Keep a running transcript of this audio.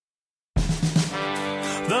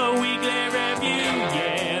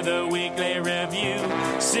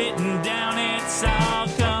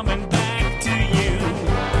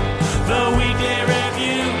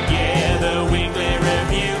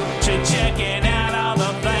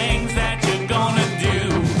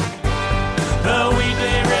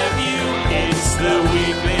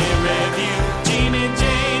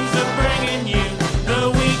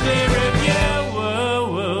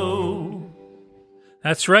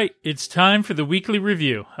That's right. It's time for the Weekly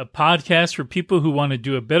Review, a podcast for people who want to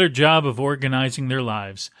do a better job of organizing their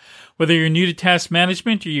lives. Whether you're new to task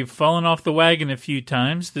management or you've fallen off the wagon a few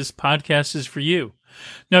times, this podcast is for you.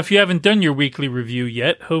 Now, if you haven't done your weekly review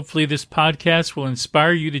yet, hopefully this podcast will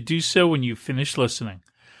inspire you to do so when you finish listening.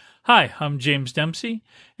 Hi, I'm James Dempsey,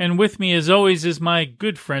 and with me as always is my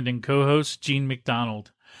good friend and co-host, Gene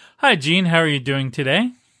McDonald. Hi, Gene. How are you doing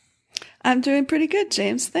today? I'm doing pretty good,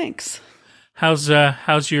 James. Thanks.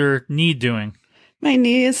 How's your knee doing? My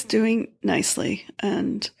knee is doing nicely,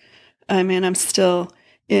 and I'm still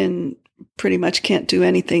in pretty much can't do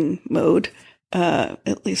anything mode,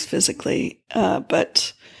 at least physically.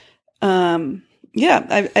 But I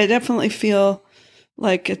definitely feel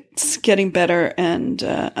like it's getting better, and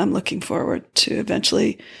I'm looking forward to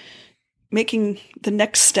eventually making the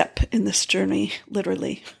next step in this journey,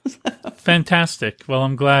 literally. Fantastic. Well,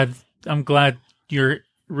 I'm glad your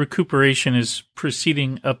recuperation is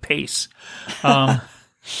proceeding apace. What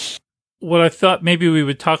I thought maybe we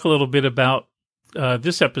would talk a little bit about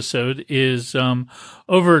this episode is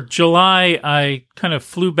over July, I kind of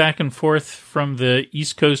flew back and forth from the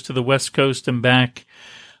East Coast to the West Coast and back.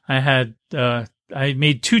 I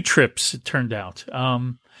made 2 trips, it turned out.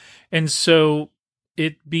 And so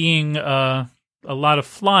it being a lot of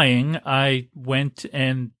flying, I went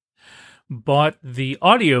and bought the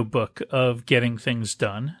audiobook of Getting Things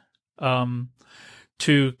Done, because,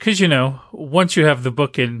 once you have the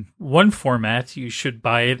book in one format, you should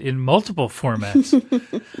buy it in multiple formats.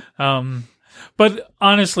 But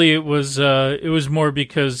honestly, it was more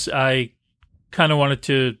because I kind of wanted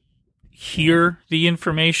to hear the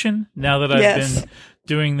information now that I've been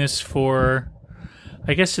doing this for,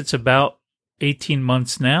 I guess it's about 18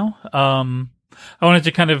 months now. I wanted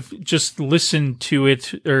to kind of just listen to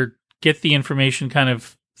it or get the information kind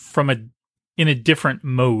of in a different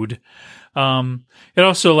mode. It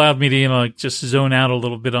also allowed me to, just zone out a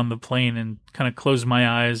little bit on the plane and kind of close my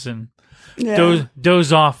eyes and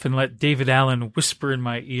doze off and let David Allen whisper in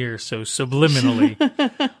my ear. So subliminally,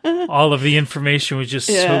 all of the information would just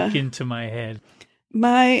soak into my head.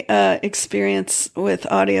 My experience with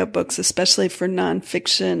audiobooks, especially for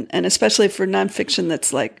nonfiction, and especially for nonfiction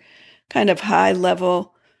that's like kind of high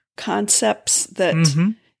level concepts that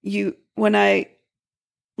when I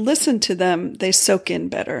listen to them, they soak in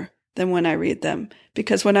better than when I read them.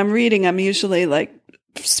 Because when I'm reading, I'm usually like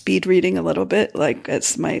speed reading a little bit, like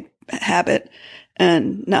it's my habit,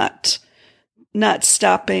 and not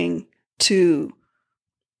stopping to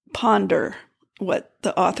ponder what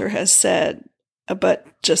the author has said, but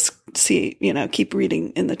just keep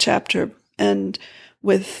reading in the chapter. And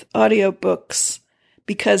with audiobooks,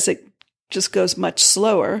 because it just goes much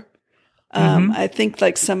slower, I think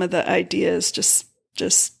like some of the ideas just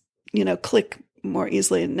click more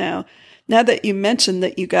easily. And now that you mentioned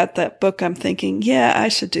that you got that book, I'm thinking, I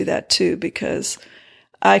should do that too, because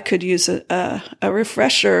I could use a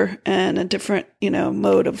refresher and a different,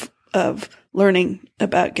 mode of learning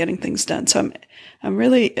about getting things done. So I'm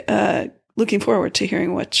really looking forward to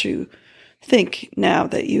hearing what you think now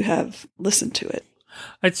that you have listened to it.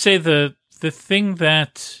 I'd say the thing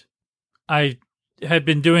that I had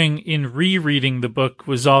been doing in rereading the book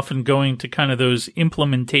was often going to kind of those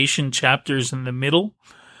implementation chapters in the middle.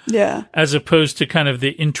 Yeah. As opposed to kind of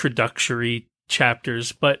the introductory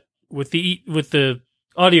chapters. But with the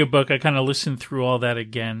audiobook, I kind of listened through all that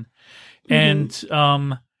again and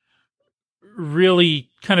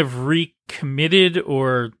really kind of recommitted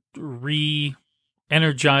or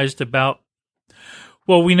re-energized about,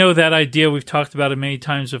 well, we know that idea, we've talked about it many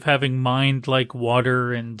times, of having mind like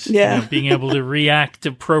water and being able to react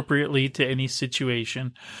appropriately to any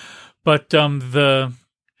situation. But the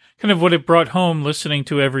kind of what it brought home listening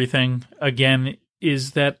to everything again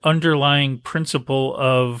is that underlying principle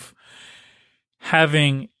of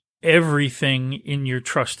having everything in your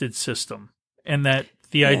trusted system. And that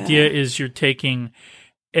the idea is you're taking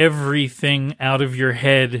everything out of your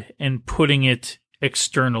head and putting it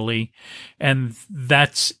externally, and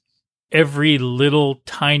that's every little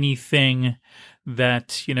tiny thing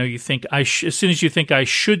that you think as soon as you think I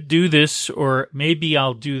should do this or maybe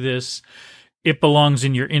I'll do this, it belongs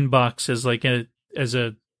in your inbox as like as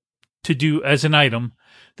a to do, as an item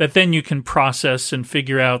that then you can process and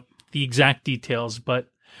figure out the exact details. But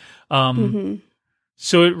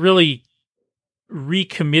so it really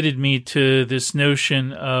recommitted me to this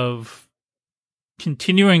notion of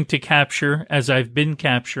continuing to capture as I've been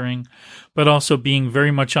capturing, but also being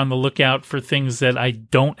very much on the lookout for things that I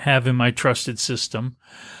don't have in my trusted system.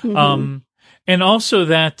 And also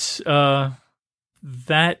that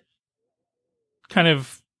that kind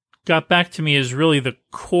of got back to me as really the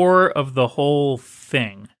core of the whole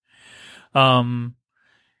thing.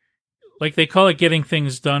 Like they call it getting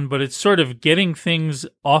things done, but it's sort of getting things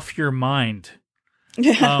off your mind.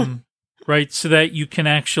 Yeah. Right? So that you can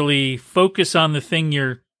actually focus on the thing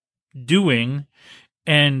you're doing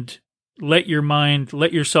and let your mind,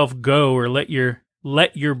 let yourself go, or let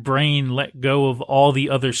your brain let go of all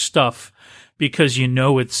the other stuff, because you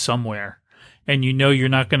know it's somewhere and you know you're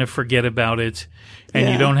not going to forget about it, and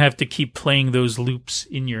you don't have to keep playing those loops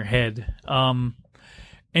in your head. And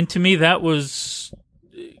to me, that was,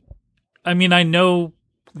 I mean, I know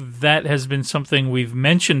that has been something we've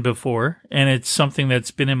mentioned before, and it's something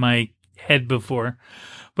that's been in my head before,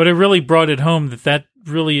 but it really brought it home that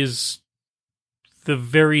really is the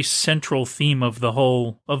very central theme of the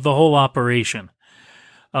whole operation.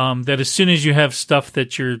 That as soon as you have stuff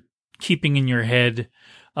that you're keeping in your head,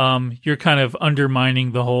 you're kind of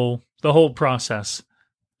undermining the whole process.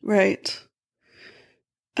 Right.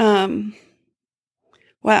 Wow.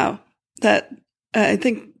 That, I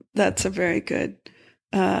think that's a very good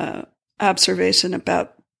observation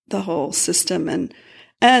about the whole system and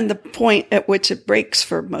the point at which it breaks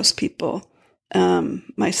for most people,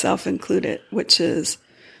 myself included, which is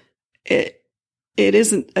it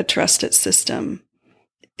isn't a trusted system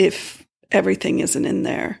if everything isn't in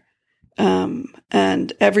there.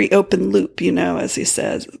 And every open loop, as he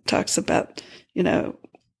says, talks about,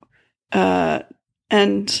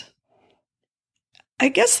 and I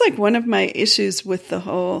guess like one of my issues with the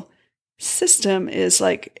whole system is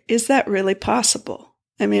like, is that really possible?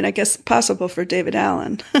 I mean, I guess possible for David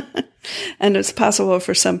Allen, and it's possible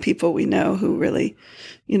for some people we know who really,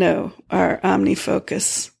 are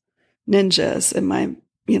OmniFocus ninjas in my,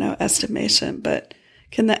 estimation. But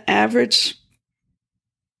can the average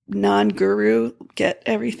non-guru get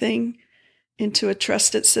everything into a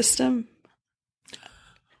trusted system?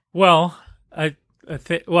 Well, I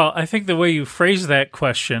think the way you phrase that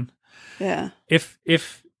question, if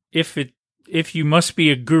you must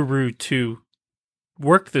be a guru to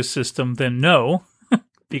work the system, then no,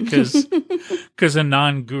 because a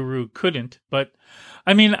non-guru couldn't. But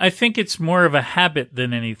I mean, I think it's more of a habit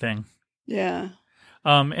than anything. Yeah.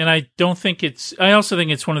 And I also think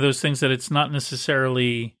it's one of those things that it's not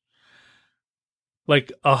necessarily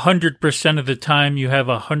like 100% of the time you have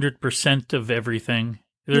 100% of everything.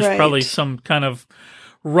 There's probably some kind of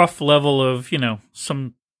rough level of,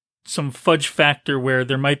 some fudge factor where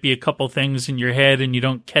there might be a couple things in your head and you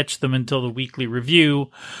don't catch them until the weekly review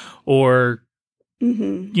or,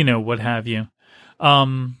 what have you.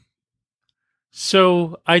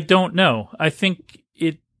 So I don't know. I think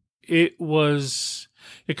it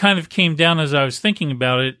kind of came down as I was thinking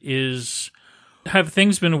about it is, have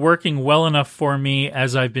things been working well enough for me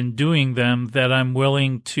as I've been doing them that I'm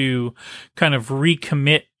willing to kind of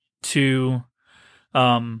recommit to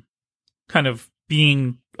kind of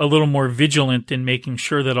being a little more vigilant in making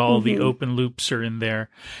sure that all the open loops are in there.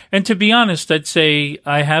 And to be honest, I'd say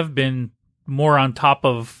I have been more on top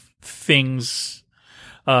of things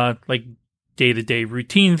like day-to-day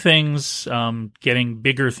routine things, getting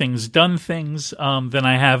bigger things done things than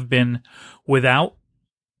I have been without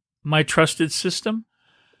my trusted system.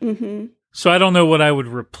 So I don't know what I would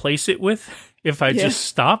replace it with if I just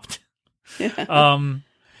stopped.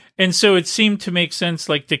 And so it seemed to make sense,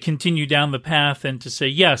 like, to continue down the path and to say,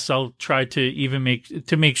 yes, I'll try to even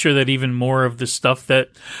make sure that even more of the stuff that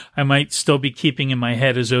I might still be keeping in my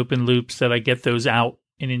head as open loops, that I get those out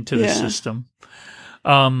and into the system.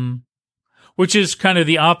 Which is kind of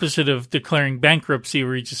the opposite of declaring bankruptcy,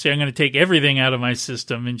 where you just say, I'm going to take everything out of my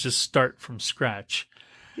system and just start from scratch.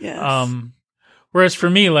 Yes. Whereas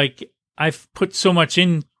for me, like, I've put so much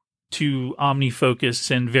into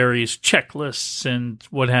OmniFocus and various checklists and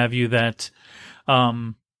what have you that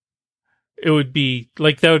it would be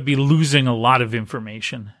like, that would be losing a lot of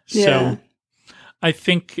information. So I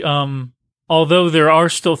think although there are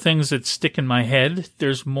still things that stick in my head,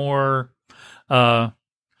 there's more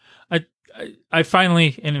I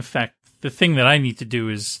finally, and in fact, the thing that I need to do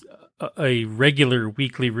is a regular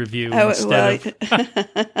weekly review instead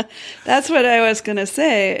of. That's what I was going to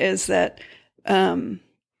say, is that, that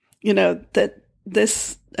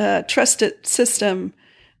this trusted system,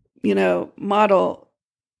 model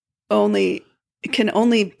can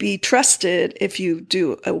only be trusted if you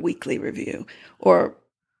do a weekly review or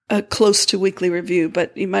a close to weekly review,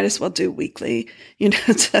 but you might as well do weekly,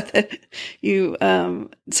 so that you,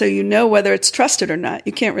 whether it's trusted or not.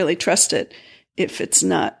 You can't really trust it if it's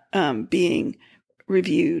not being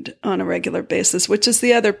reviewed on a regular basis, which is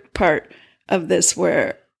the other part of this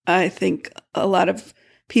where I think a lot of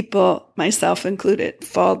people, myself included,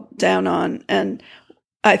 fall down on. And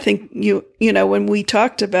I think when we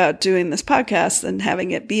talked about doing this podcast and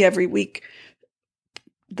having it be every week,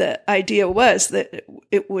 the idea was that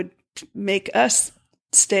it would make us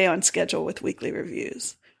stay on schedule with weekly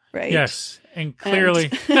reviews, right? Yes, and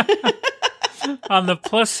clearly, on the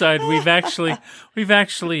plus side, we've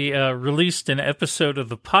actually released an episode of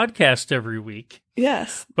the podcast every week.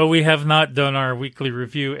 Yes, but we have not done our weekly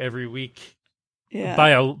review every week. Yeah,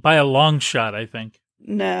 by a long shot, I think.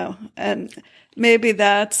 No, and maybe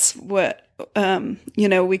that's what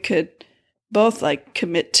we could both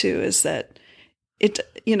commit to, is that it,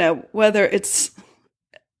 whether it's,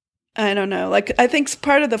 I don't know, I think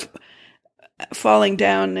part of the falling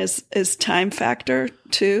down is time factor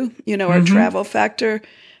too, or travel factor.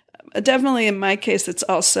 Definitely in my case, it's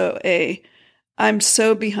also I'm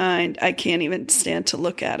so behind, I can't even stand to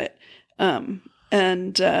look at it.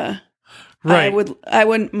 Right. I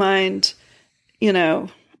wouldn't mind,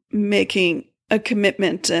 making a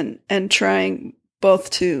commitment and trying both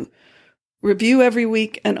to review every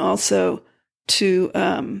week and also to,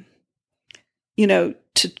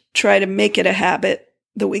 to try to make it a habit,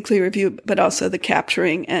 the weekly review, but also the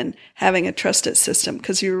capturing and having a trusted system.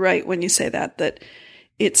 Because you're right when you say that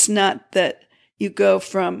it's not that you go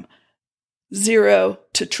from zero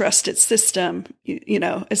to trusted system.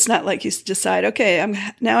 It's not like you decide,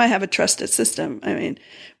 okay, now I have a trusted system. I mean,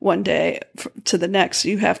 one day to the next,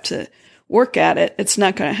 you have to work at it. It's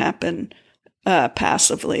not going to happen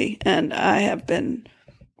passively. And I have been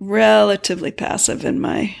relatively passive in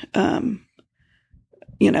my,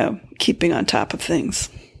 keeping on top of things.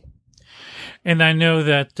 And I know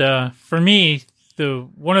that for me,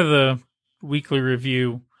 one of the weekly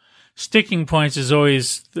review sticking points is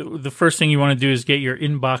always the first thing you want to do is get your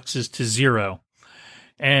inboxes to 0.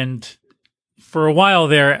 And for a while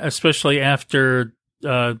there, especially after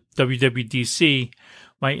WWDC,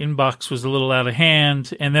 my inbox was a little out of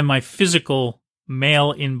hand. And then my physical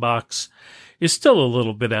mail inbox is still a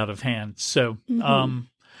little bit out of hand. So,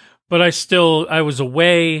 but I was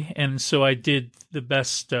away. And so I did the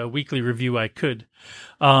best weekly review I could.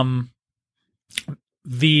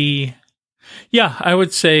 Yeah, I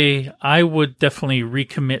would say I would definitely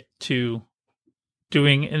recommit to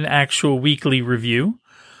doing an actual weekly review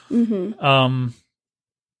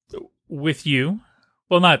with you.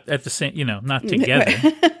 Well, not at the same, not together.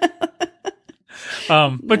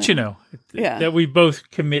 But that we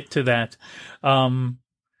both commit to that. The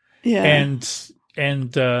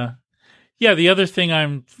other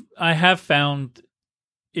thing I have found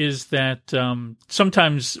is that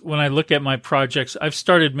sometimes when I look at my projects, I've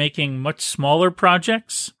started making much smaller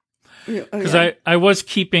projects because I was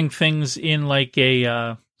keeping things in like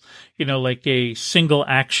a single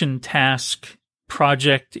action task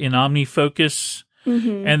project in OmniFocus,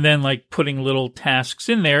 and then putting little tasks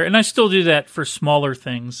in there. And I still do that for smaller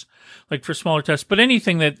things, like for smaller tasks. But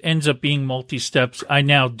anything that ends up being multi-steps, I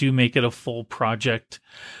now do make it a full project,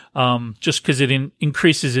 just because it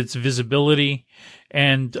increases its visibility.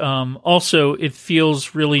 And also, it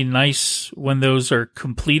feels really nice when those are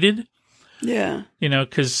completed. Yeah.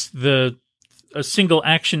 Because a single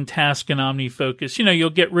action task in OmniFocus, you'll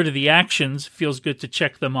get rid of the actions. It feels good to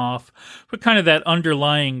check them off. But kind of that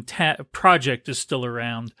underlying project is still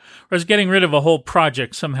around. Whereas getting rid of a whole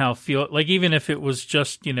project somehow feel like, even if it was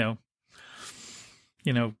just,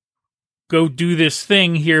 go do this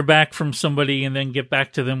thing, hear back from somebody, and then get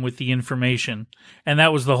back to them with the information. And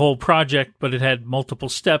that was the whole project, but it had multiple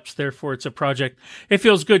steps. Therefore, it's a project. It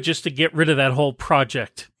feels good just to get rid of that whole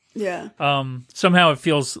project. Yeah. Somehow it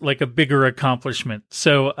feels like a bigger accomplishment.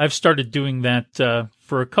 So I've started doing that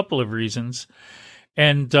for a couple of reasons.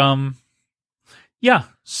 And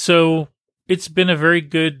so it's been a very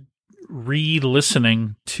good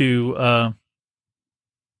re-listening to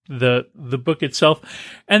the book itself.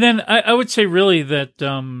 And then I would say really that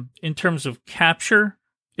in terms of capture,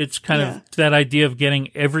 it's kind of that idea of getting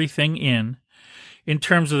everything in. In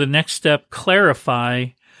terms of the next step, clarify.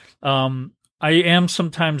 I am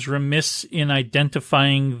sometimes remiss in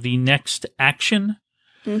identifying the next action.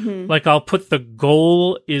 Like I'll put the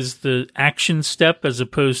goal is the action step as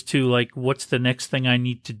opposed to what's the next thing I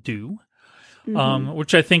need to do,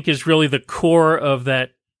 which I think is really the core of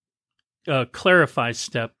that clarify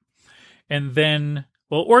step. And then,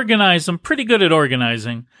 organize. I'm pretty good at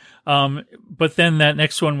organizing. But then that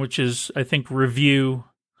next one, which is, I think, review,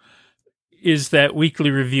 is that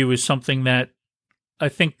weekly review is something that I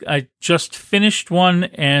think I just finished one,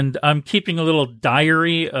 and I'm keeping a little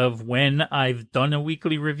diary of when I've done a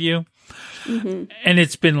weekly review. And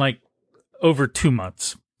it's been over 2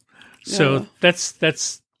 months. So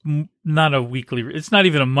that's not a weekly, it's not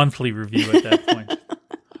even a monthly review at that point.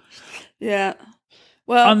 Yeah.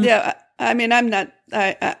 Well, yeah. I mean, I'm not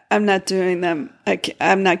doing them.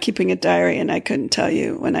 I'm not keeping a diary, and I couldn't tell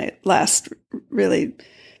you when I last really,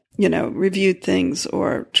 reviewed things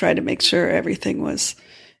or tried to make sure everything was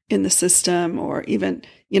in the system, or even,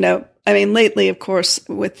 I mean, lately, of course,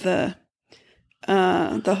 with the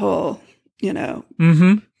whole,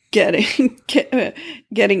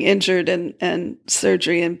 getting injured and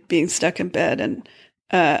surgery and being stuck in bed, and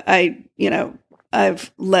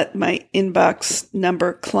I've let my inbox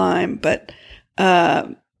number climb, but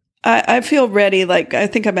I feel ready. Like, I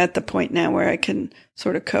think I'm at the point now where I can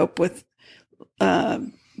sort of cope with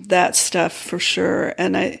that stuff for sure.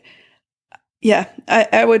 And I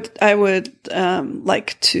would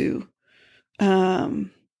like to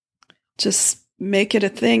just make it a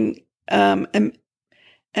thing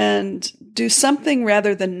and do something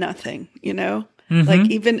rather than nothing. Like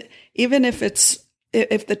even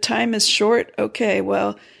if the time is short, okay,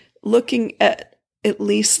 well, looking at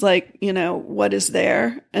least like, what is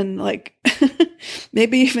there, and like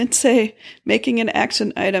maybe even say, making an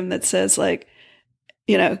action item that says like,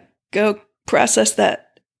 go process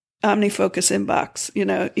that OmniFocus inbox.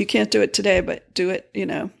 You can't do it today, but do it,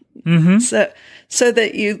 so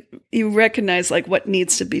that you recognize like what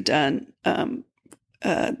needs to be done, and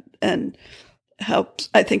helps.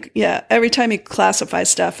 I think, every time you classify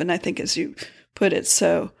stuff, and I think as you put it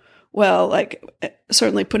so well, like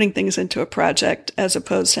certainly putting things into a project as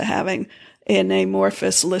opposed to having an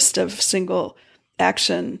amorphous list of single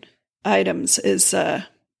action items is,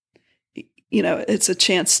 it's a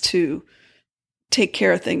chance to take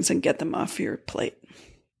care of things and get them off your plate.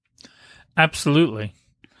 Absolutely.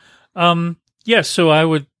 So I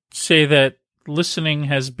would say that listening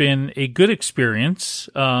has been a good experience,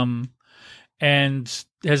 and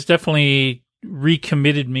has definitely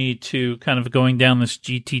recommitted me to kind of going down this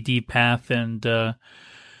GTD path and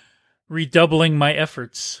redoubling my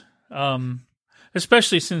efforts,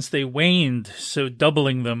 especially since they waned. So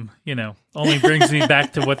doubling them, only brings me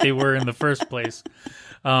back to what they were in the first place.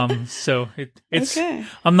 So it's okay.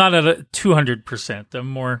 I'm not at a 200%. I'm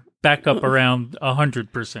more back up around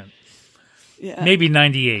 100%. Yeah, maybe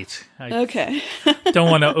 98. Okay.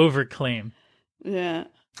 Don't want to overclaim. Yeah.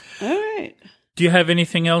 All right. Do you have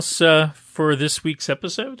anything else for this week's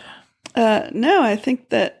episode? No, I think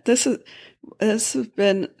that this has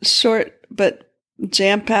been short but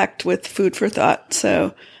jam-packed with food for thought.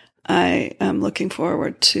 So I am looking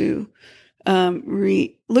forward to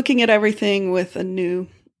looking at everything with a new,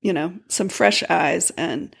 some fresh eyes.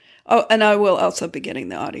 And I will also be getting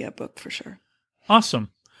the audiobook for sure.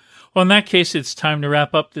 Awesome. Well, in that case, it's time to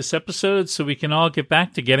wrap up this episode so we can all get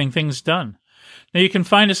back to getting things done. Now, you can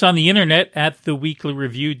find us on the internet at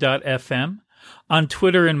theweeklyreview.fm. On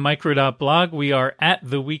Twitter and micro.blog, we are at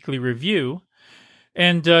The Weekly Review.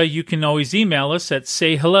 And you can always email us at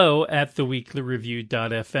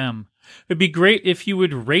sayhello@theweeklyreview.fm. It'd be great if you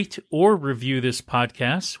would rate or review this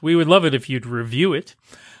podcast. We would love it if you'd review it.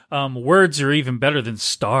 Words are even better than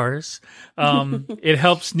stars. It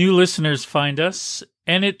helps new listeners find us,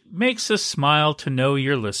 and it makes us smile to know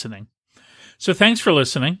you're listening. So thanks for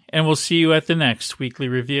listening, and we'll see you at the next Weekly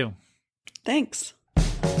Review. Thanks.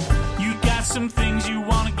 You got some things you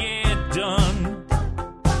want to get done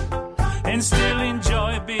and still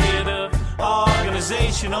enjoy a bit of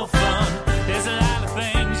organizational fun. There's a lot of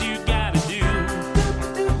things